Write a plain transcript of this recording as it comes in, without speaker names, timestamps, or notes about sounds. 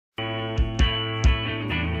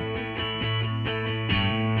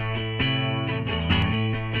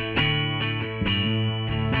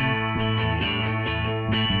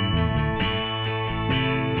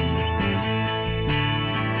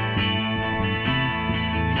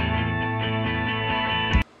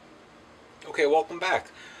Okay, welcome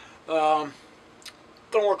back. Gonna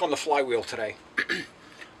work on the flywheel today.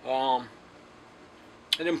 I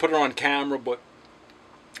didn't put it on camera, but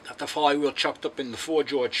got the flywheel chucked up in the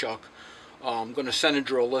 4-jaw chuck. I'm gonna center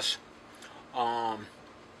drill this. As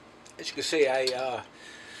you can see, I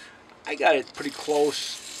got it pretty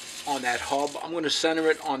close on that hub. I'm gonna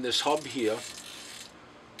center it on this hub here.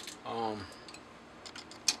 I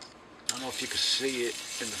don't know if you can see it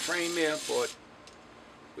in the frame here, but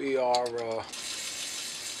we are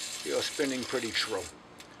spinning pretty true.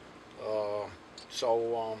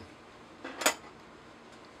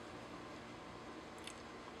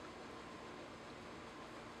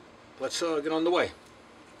 Let's get on the way.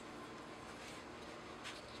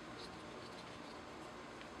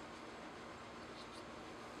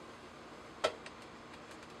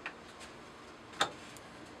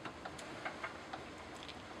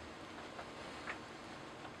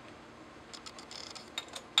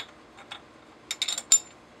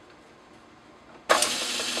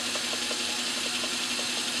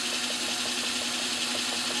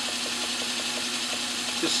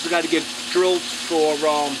 This has got to get drilled for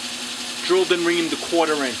drilled and reamed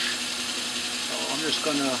 1/4 inch. So I'm just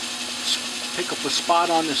gonna pick up a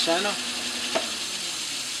spot on the center.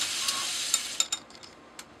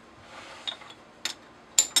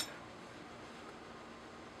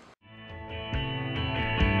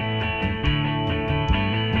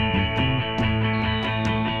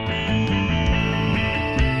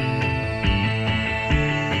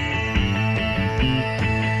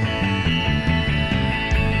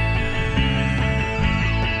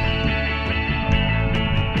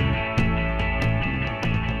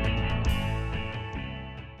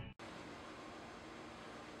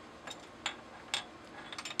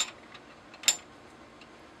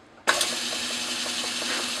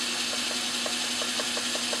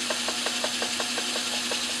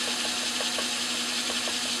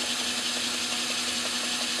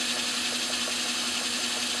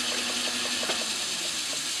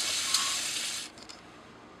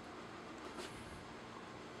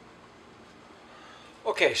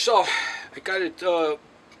 Okay, so I got it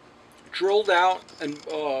drilled out and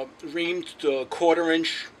reamed to 1/4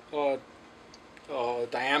 inch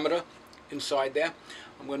diameter inside there.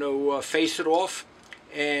 I'm going to face it off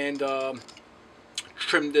and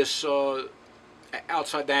trim this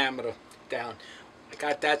outside diameter down. I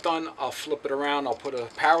got that done. I'll flip it around. I'll put a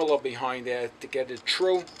parallel behind there to get it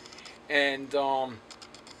true and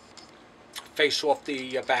face off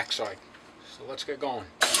the backside. So let's get going.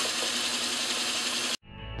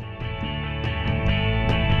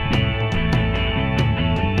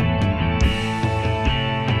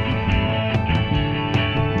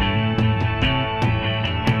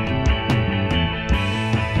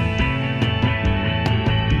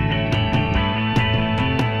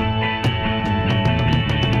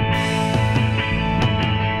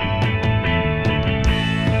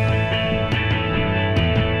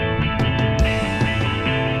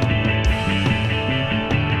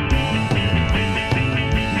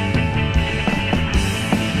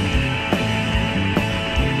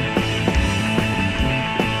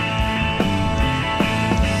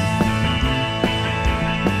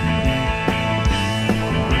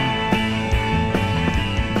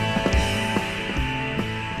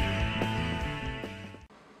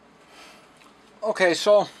 Okay,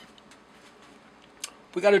 so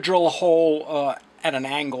we got to drill a hole at an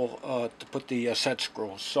angle to put the set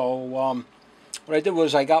screw. So what I did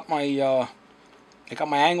was I got my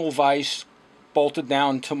angle vise bolted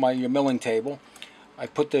down to my milling table. I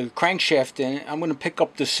put the crankshaft in. I'm going to pick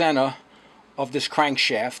up the center of this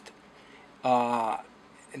crankshaft,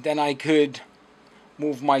 and then I could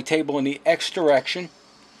move my table in the X direction,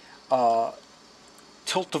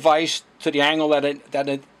 tilt the vise to the angle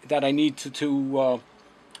that I need to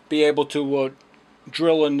be able to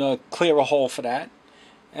drill and clear a hole for that.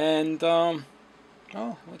 And oh,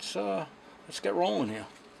 let's get rolling here.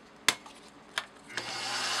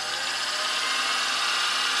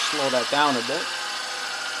 Slow that down a bit.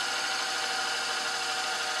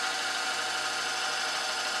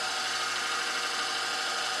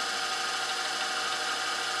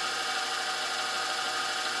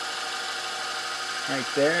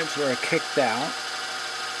 Right there, it's where I kicked out.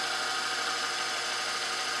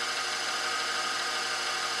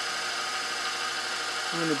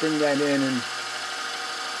 I'm going to bring that in and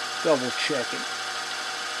double check it.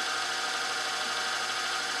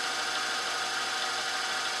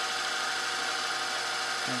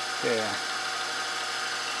 Right there.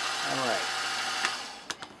 All right.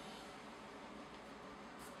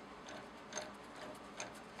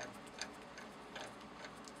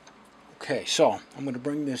 Okay, so I'm going to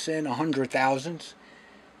bring this in 100 thousandths.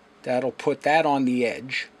 That'll put that on the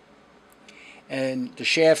edge. And the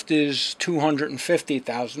shaft is 250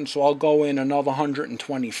 thousandths, so I'll go in another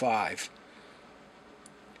 125.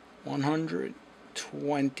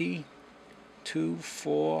 120, 2,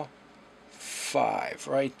 4, 5,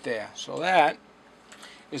 right there. So that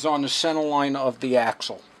is on the center line of the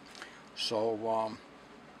axle. So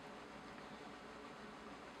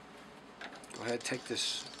go ahead, take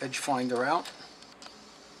this edge finder out,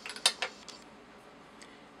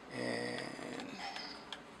 and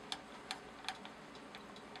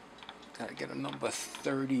gotta get a number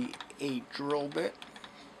 38 drill bit.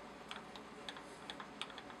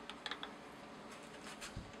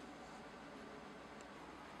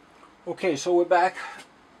 Okay, so we're back.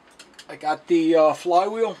 I got the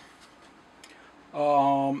flywheel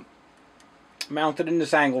mounted in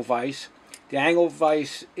this angle vise. The angle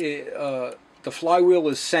vise, the flywheel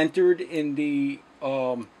is centered in the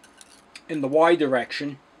Y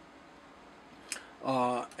direction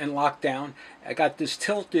and locked down. I got this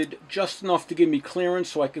tilted just enough to give me clearance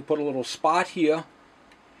so I could put a little spot here,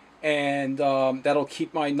 and that'll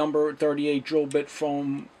keep my number 38 drill bit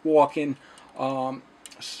from walking.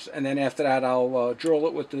 And then after that, I'll drill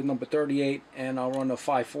it with the number 38, and I'll run a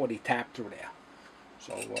 540 tap through there.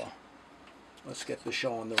 So let's get the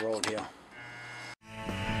show on the road here.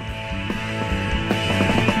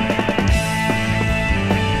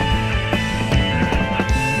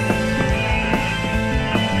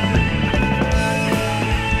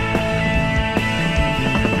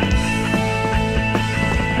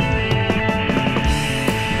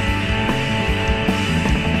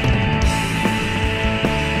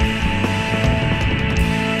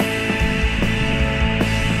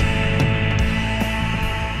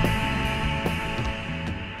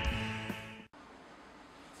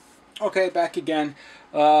 Okay, back again.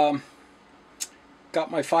 Got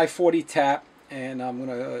my 540 tap, and I'm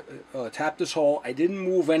going to tap this hole. I didn't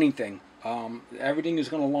move anything. Everything is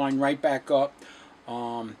going to line right back up.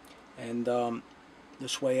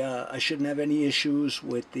 This way I shouldn't have any issues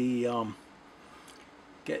with the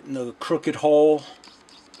getting the crooked hole,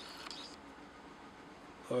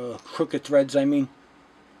 crooked threads, I mean.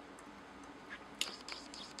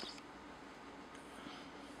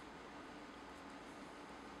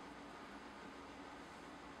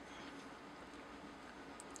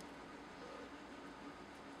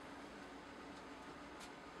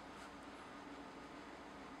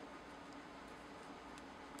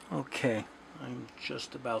 Okay, I'm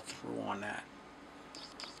just about through on that.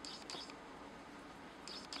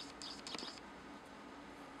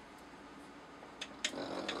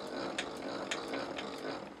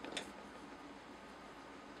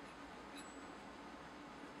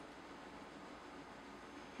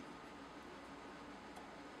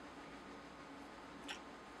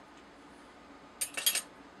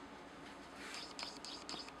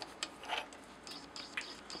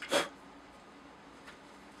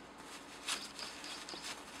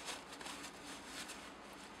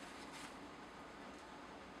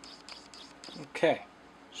 Okay,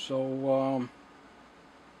 so all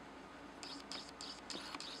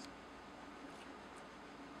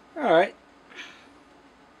right,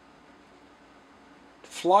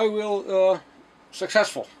 flywheel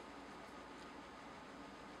successful.